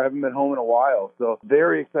 we are. I haven't been home in a while, so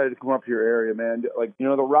very excited to come up to your area, man.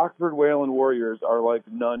 The Rockford Waylon Warriors are like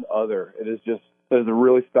none other. It is a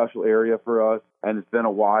really special area for us, and it's been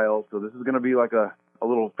a while, so this is going to be like a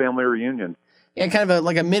little family reunion. Yeah, kind of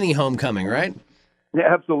like a mini homecoming, right? Yeah,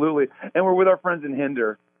 absolutely. And we're with our friends in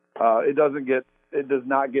Hinder. It does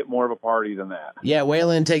not get more of a party than that. Yeah,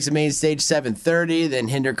 Waylon takes the main stage 7:30, then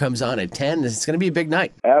Hinder comes on at 10. It's going to be a big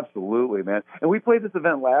night. Absolutely, man. And we played this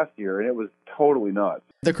event last year, and it was totally nuts.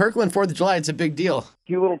 The Kirkland 4th of July, it's a big deal.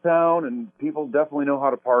 Cute little town, and people definitely know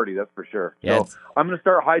how to party, that's for sure. Yeah, so I'm going to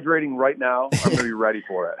start hydrating right now. I'm going to be ready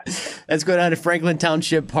for it. Let's go down to Franklin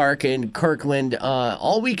Township Park in Kirkland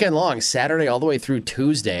all weekend long, Saturday all the way through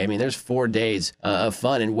Tuesday. I mean, there's 4 days of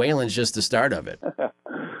fun, and Waylon's just the start of it.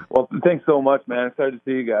 Well, thanks so much, man. Excited to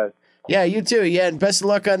see you guys. Yeah, you too. Yeah, and best of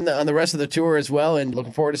luck on the rest of the tour as well, and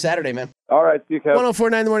looking forward to Saturday, man. All right, see you, Kevin.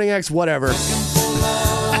 104.9 The Morning X, whatever.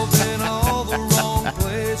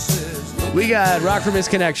 We got Rockford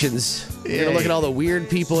Misconnections. We're going to look at all the weird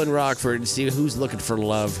people in Rockford and see who's looking for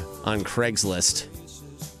love on Craigslist.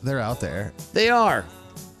 They're out there. They are.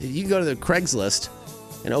 You can go to the Craigslist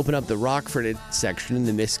and open up the Rockford section in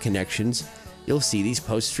the Misconnections. You'll see these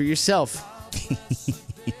posts for yourself.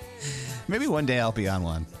 Maybe one day I'll be on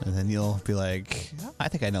one, and then you'll be like, I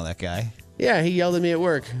think I know that guy. Yeah, he yelled at me at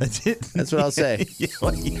work. That's it. That's what I'll say.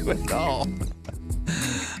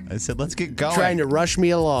 I said, let's get going. Trying to rush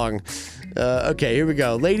me along. Okay, here we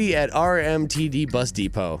go. Lady at RMTD Bus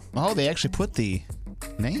Depot. Oh, they actually put the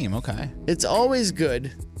name. Okay. It's always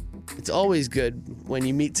good. It's always good when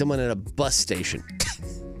you meet someone at a bus station.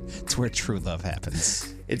 It's where true love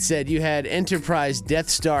happens. It said you had Enterprise Death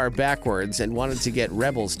Star backwards and wanted to get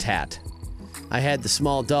Rebels tat. I had the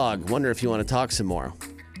small dog. Wonder if you want to talk some more.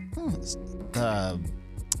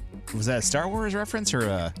 Was that a Star Wars reference or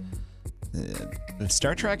a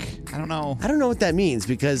Star Trek? I don't know. I don't know what that means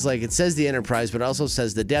because, like, it says the Enterprise, but it also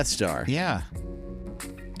says the Death Star. Yeah.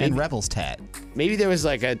 And Rebels tat. Maybe there was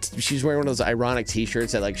like she's wearing one of those ironic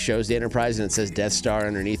T-shirts that like shows the Enterprise and it says Death Star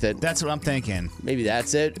underneath it. That's what I'm thinking. Maybe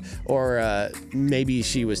that's it. Or maybe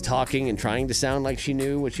she was talking and trying to sound like she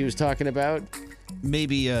knew what she was talking about.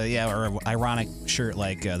 Maybe, or an ironic shirt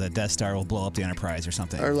like the Death Star will blow up the Enterprise or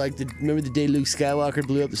something. Or like, remember the day Luke Skywalker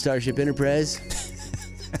blew up the Starship Enterprise?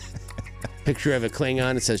 Picture of a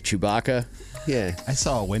Klingon, it says Chewbacca. Yeah. I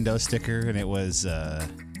saw a window sticker and it was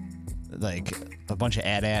like a bunch of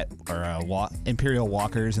AT-AT or Imperial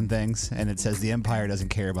walkers and things, and it says the Empire doesn't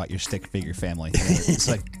care about your stick figure family. It's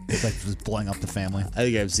like just blowing up the family. I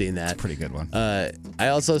think I've seen that. It's a pretty good one. I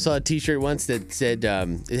also saw a T-shirt once that said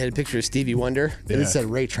it had a picture of Stevie Wonder and it said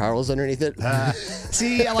Ray Charles underneath it.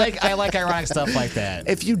 See, I like ironic stuff like that.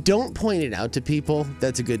 If you don't point it out to people,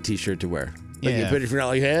 that's a good T-shirt to wear. Like, Yeah. but if you're not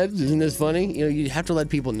like, hey, isn't this funny? You know, you have to let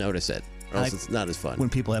people notice it, or else it's not as fun. When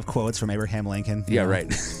people have quotes from Abraham Lincoln. Yeah, right.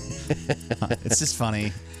 It's just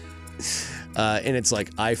funny. And it's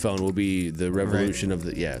like iPhone will be the revolution of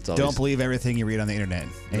the. Yeah, it's always. Don't believe everything you read on the internet.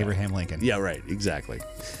 Abraham Lincoln. Yeah, right. Exactly.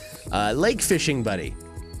 Lake fishing buddy.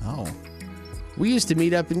 Oh. We used to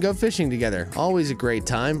meet up and go fishing together. Always a great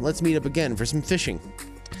time. Let's meet up again for some fishing.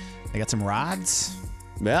 They got some rods.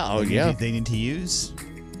 Yeah. Oh, yeah. They need to use.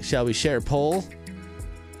 Shall we share a pole?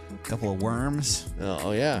 A couple of worms.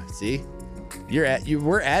 Oh yeah. See,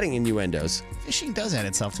 we're adding innuendos. Fishing does add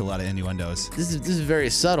itself to a lot of innuendos. This is very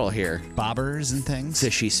subtle here. Bobbers and things.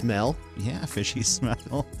 Fishy smell. Yeah, fishy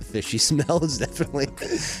smell. The fishy smell is definitely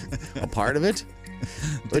a part of it.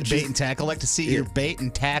 But bait and tackle. Like to see your bait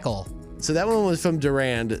and tackle. So that one was from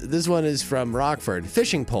Durand. This one is from Rockford.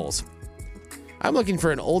 Fishing poles. I'm looking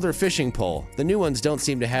for an older fishing pole. The new ones don't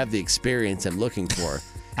seem to have the experience I'm looking for.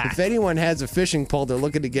 If anyone has a fishing pole they're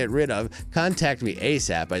looking to get rid of, contact me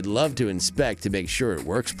ASAP. I'd love to inspect to make sure it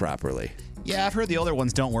works properly. Yeah, I've heard the older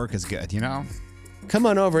ones don't work as good, you know? Come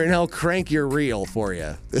on over and I'll crank your reel for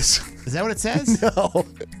you. Is that what it says?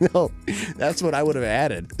 No. That's what I would have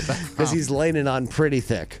added. Because he's laying it on pretty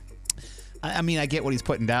thick. I mean, I get what he's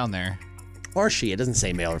putting down there. Or she. It doesn't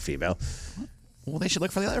say male or female. Well, they should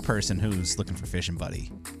look for the other person who's looking for fishing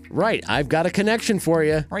buddy. Right. I've got a connection for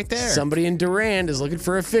you. Right there. Somebody in Durand is looking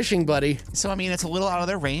for a fishing buddy. So, I mean, it's a little out of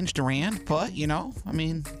their range, Durand, but, you know, I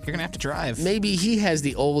mean, you're going to have to drive. Maybe he has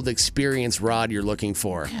the old experienced rod you're looking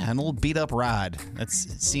for. Yeah, an old beat-up rod. That's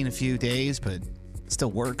seen a few days, but it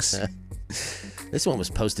still works. This one was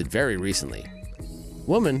posted very recently.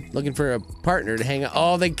 Woman looking for a partner to hang out.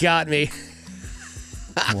 Oh, they got me.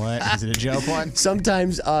 What? Is it a joke one?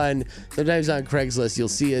 Sometimes on Craigslist, you'll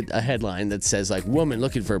see a headline that says, like, woman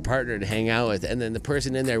looking for a partner to hang out with, and then the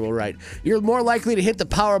person in there will write, you're more likely to hit the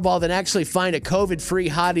Powerball than actually find a COVID-free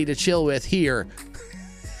hottie to chill with here.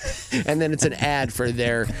 And then it's an ad for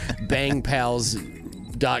their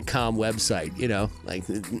bangpals.com website, you know? Like,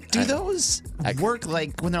 do those work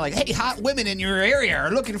like when they're like, hey, hot women in your area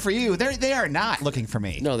are looking for you? They are not looking for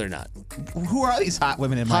me. No, they're not. Who are these hot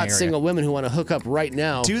women in my area? Hot single women who want to hook up right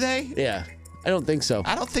now. Do they? Yeah. I don't think so.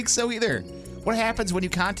 I don't think so either. What happens when you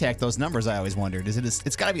contact those numbers? I always wondered.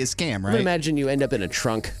 It's got to be a scam, right? I imagine you end up in a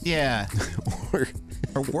trunk. Yeah. or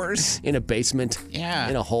worse. In a basement. Yeah.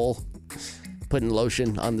 In a hole. Putting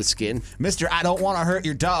lotion on the skin. Mister, I don't want to hurt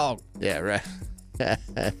your dog. Yeah, right.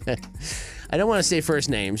 I don't want to say first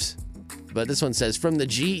names, but this one says, from the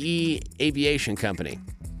GE Aviation Company.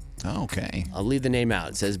 Oh, okay. I'll leave the name out.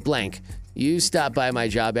 It says, blank, you stop by my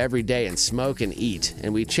job every day and smoke and eat,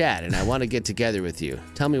 and we chat, and I want to get together with you.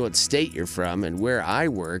 Tell me what state you're from and where I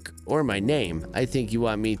work, or my name. I think you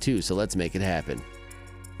want me too, so let's make it happen.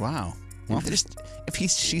 Wow. Well, if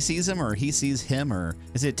she sees him or he sees him, or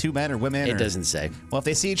is it two men or women? It doesn't say. Well, if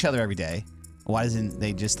they see each other every day, why doesn't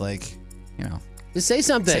they just, like, you know... Just say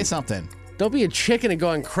something. Say something. Don't be a chicken and go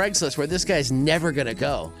on Craigslist where this guy's never going to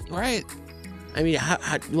go. Right. I mean,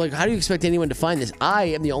 how do you expect anyone to find this? I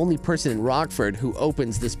am the only person in Rockford who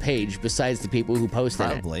opens this page besides the people who post it.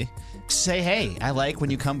 Probably. Say, hey, I like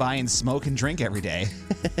when you come by and smoke and drink every day.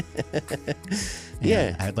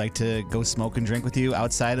 Yeah. I'd like to go smoke and drink with you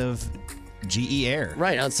outside of GE Air.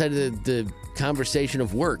 Right, outside of the conversation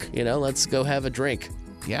of work. You know, let's go have a drink.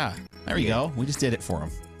 Yeah. There you go. We just did it for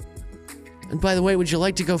him. And by the way, would you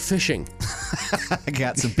like to go fishing? I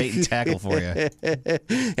got some bait and tackle for you.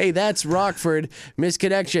 Hey, that's Rockford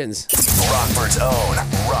Misconnections. Rockford's own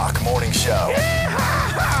Rock Morning Show.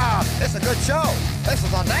 It's a good show. This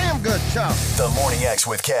is a damn good show. The Morning X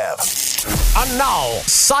with Kev. And now,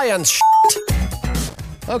 science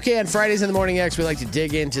Okay, on Fridays in the Morning X, we like to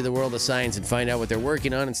dig into the world of science and find out what they're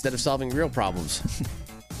working on instead of solving real problems.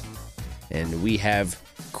 And we have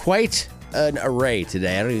quite an array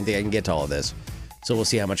today. I don't even think I can get to all of this. So we'll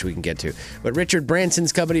see how much we can get to. But Richard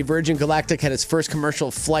Branson's company, Virgin Galactic, had its first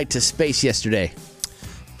commercial flight to space yesterday.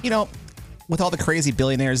 You know, with all the crazy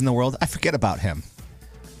billionaires in the world, I forget about him.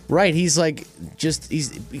 Right, he's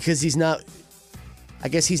because he's not, I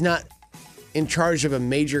guess he's not in charge of a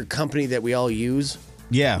major company that we all use.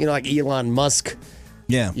 Yeah. You know, like Elon Musk.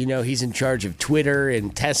 Yeah. You know, he's in charge of Twitter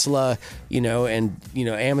and Tesla, and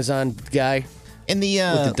Amazon guy. And the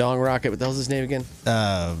with the dong rocket, what the hell's his name again?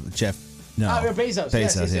 Jeff. No. Oh, Bezos.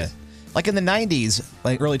 Yes. Like in the 90s,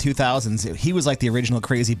 like early 2000s, he was like the original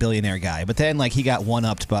crazy billionaire guy. But then like he got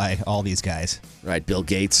one-upped by all these guys. Right, Bill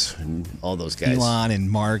Gates and all those guys. Elon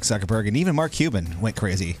and Mark Zuckerberg and even Mark Cuban went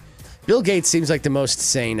crazy. Bill Gates seems like the most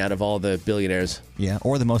sane out of all the billionaires. Yeah,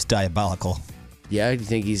 or the most diabolical. Yeah, do you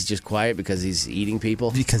think he's just quiet because he's eating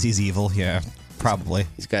people? Because he's evil, yeah, probably.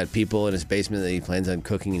 He's got people in his basement that he plans on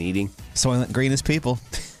cooking and eating. Soylent Green is people.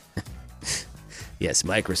 Yes,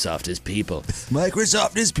 Microsoft is people.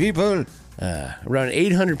 Microsoft is people. Around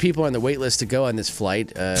 800 people on the wait list to go on this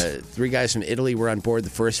flight. 3 guys from Italy were on board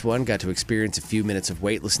the first one, got to experience a few minutes of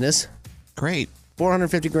weightlessness. Great.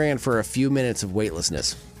 $450,000 for a few minutes of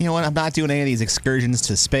weightlessness. You know what? I'm not doing any of these excursions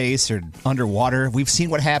to space or underwater. We've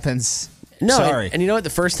seen what happens. No, Sorry. And you know what?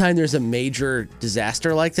 The first time there's a major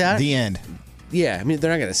disaster like that, The end. yeah, I mean,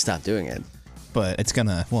 they're not going to stop doing it. But it's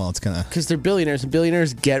gonna. Because they're billionaires, and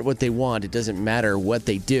billionaires get what they want. It doesn't matter what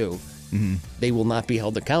they do. Mm-hmm. They will not be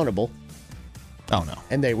held accountable. Oh, no.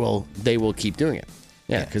 And they will keep doing it.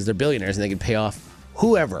 Yeah, because they're billionaires and they can pay off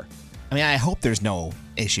whoever. I mean, I hope there's no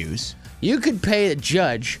issues. You could pay a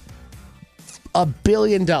judge $1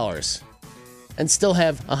 billion and still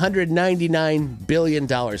have $199 billion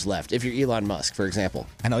left if you're Elon Musk, for example.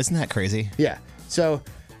 I know, isn't that crazy? Yeah. So,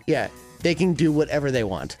 yeah, they can do whatever they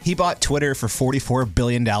want. He bought Twitter for $44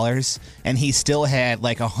 billion, and he still had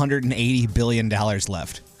like $180 billion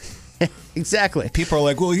left. Exactly. People are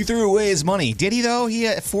like, well, he threw away his money. Did he, though? He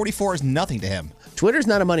had 44 is nothing to him. Twitter's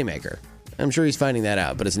not a moneymaker. I'm sure he's finding that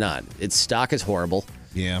out, but it's not. Its stock is horrible.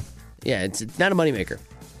 Yeah. Yeah, it's not a moneymaker.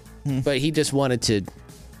 But he just wanted to,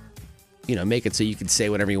 make it so you could say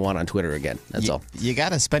whatever you want on Twitter again. That's all. You got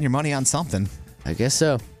to spend your money on something. I guess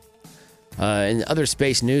so. In other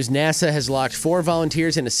space news, NASA has locked 4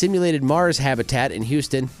 volunteers in a simulated Mars habitat in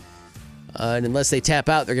Houston. And unless they tap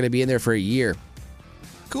out, they're going to be in there for a year.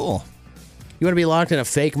 Cool. You want to be locked in a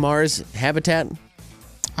fake Mars habitat?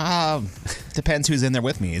 Depends who's in there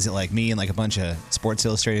with me. Is it like me and like a bunch of Sports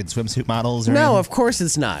Illustrated swimsuit models? Or No, anything? of course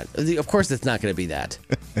it's not. Of course it's not going to be that.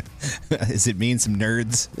 Is it me and some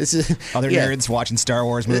nerds? This is Other nerds watching Star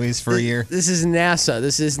Wars movies for a year? This is NASA.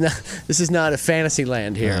 This is not a fantasy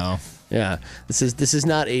land here. No. Yeah. This is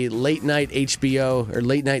not a late night HBO or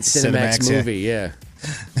late night Cinemax movie. Yeah.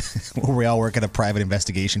 Where we all work at a private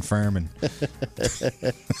investigation firm and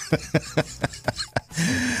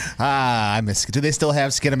I miss. Do they still have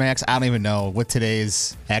Skinamax? I don't even know. With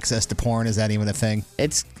today's access to porn, is that even a thing?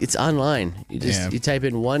 It's online. You type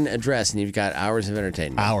in one address and you've got hours of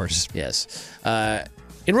entertainment. Hours. Yes.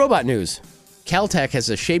 In robot news, Caltech has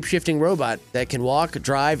a shape-shifting robot that can walk,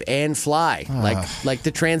 drive, and fly, like the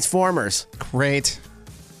Transformers. Great.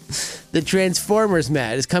 The Transformers,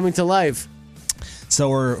 Matt, is coming to life. So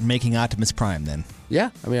we're making Optimus Prime then?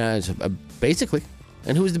 Yeah, I mean, basically.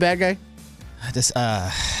 And who's the bad guy?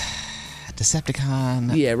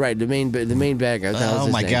 Decepticon. Yeah, right. The main bad guy. Oh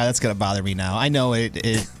my God, that's gonna bother me now. I know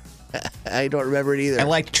it. I don't remember it either. I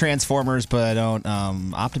liked Transformers, but I don't.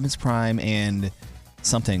 Optimus Prime and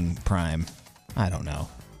something Prime. I don't know.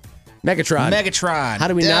 Megatron. How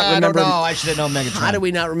do we not remember? I don't know. I should have known Megatron. How do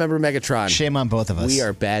we not remember Megatron? Shame on both of us. We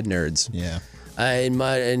are bad nerds. Yeah.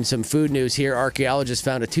 In some food news here, archaeologists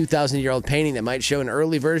found a 2,000-year-old painting that might show an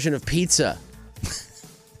early version of pizza.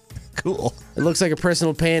 Cool. It looks like a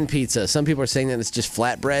personal pan pizza. Some people are saying that it's just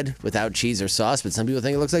flatbread without cheese or sauce, but some people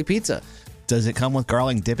think it looks like pizza. Does it come with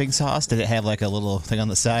garlic dipping sauce? Did it have like a little thing on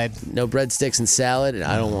the side? No breadsticks and salad, and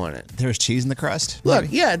I don't want it. There's cheese in the crust? Look,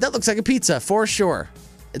 yeah, that looks like a pizza for sure.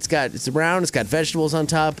 It's round, it's got vegetables on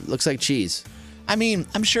top, it looks like cheese. I mean,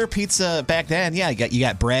 I'm sure pizza back then, yeah, you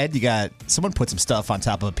got bread, someone put some stuff on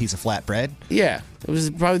top of a piece of flatbread. Yeah, it was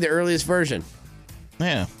probably the earliest version.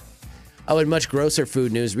 Yeah. Oh, in much grosser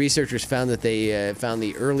food news, researchers found that they found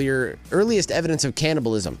the earliest evidence of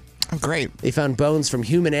cannibalism. Oh, great. They found bones from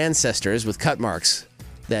human ancestors with cut marks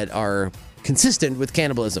that are consistent with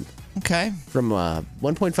cannibalism. Okay. From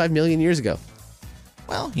 1.5 million years ago.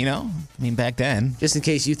 Well, back then. Just in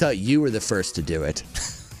case you thought you were the first to do it.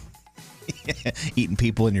 Eating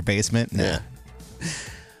people in your basement.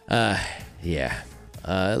 Nah. Yeah.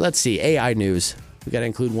 Let's see. AI news. We got to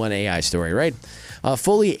include one AI story, right? A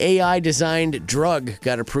fully AI-designed drug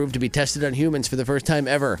got approved to be tested on humans for the first time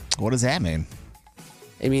ever. What does that mean?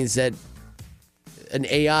 It means that an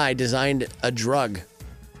AI designed a drug,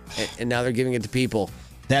 and now they're giving it to people.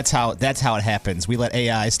 That's how it happens. We let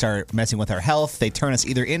AI start messing with our health. They turn us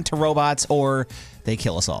either into robots or they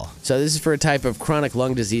kill us all. So this is for a type of chronic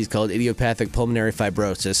lung disease called idiopathic pulmonary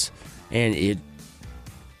fibrosis, and it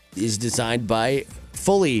is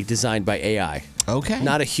fully designed by AI. Okay.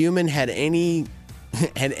 Not a human had any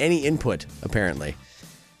input, apparently.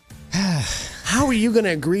 How are you going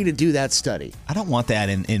to agree to do that study? I don't want that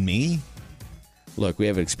in me. Look, we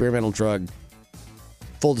have an experimental drug.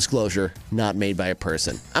 Full disclosure, not made by a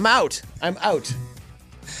person. I'm out.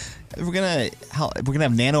 We're gonna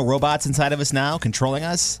have nano robots inside of us now, controlling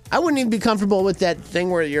us. I wouldn't even be comfortable with that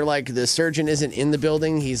thing where you're like the surgeon isn't in the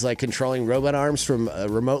building. He's like controlling robot arms from a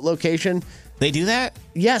remote location. They do that?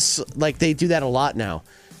 Yes, like they do that a lot now.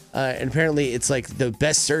 And apparently it's like the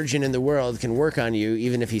best surgeon in the world can work on you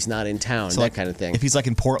even if he's not in town, so that kind of thing. If he's like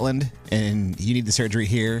in Portland and you need the surgery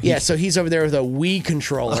here. Yeah, so he's over there with a Wii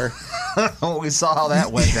controller. We saw how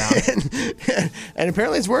that went down. And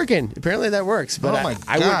apparently it's working. Apparently that works. But oh my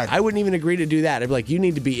God. I wouldn't even agree to do that. I'd be like, you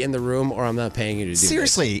need to be in the room or I'm not paying you to do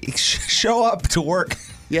Seriously, show up to work.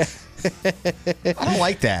 Yeah. I don't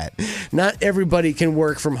like that. Not everybody can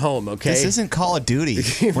work from home, okay? This isn't Call of Duty.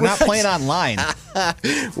 We're not playing online.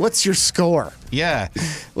 What's your score? Yeah.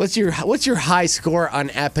 What's your high score on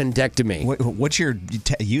appendectomy? What's your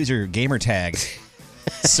user gamer tag?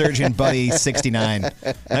 Surgeon Buddy 69.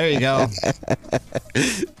 There you go.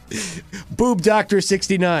 Boob Doctor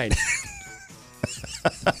 69.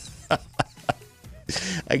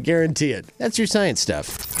 I guarantee it. That's your science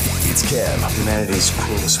stuff. It's Kev, Humanity's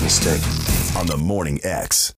cruelest mistake. on the Morning X.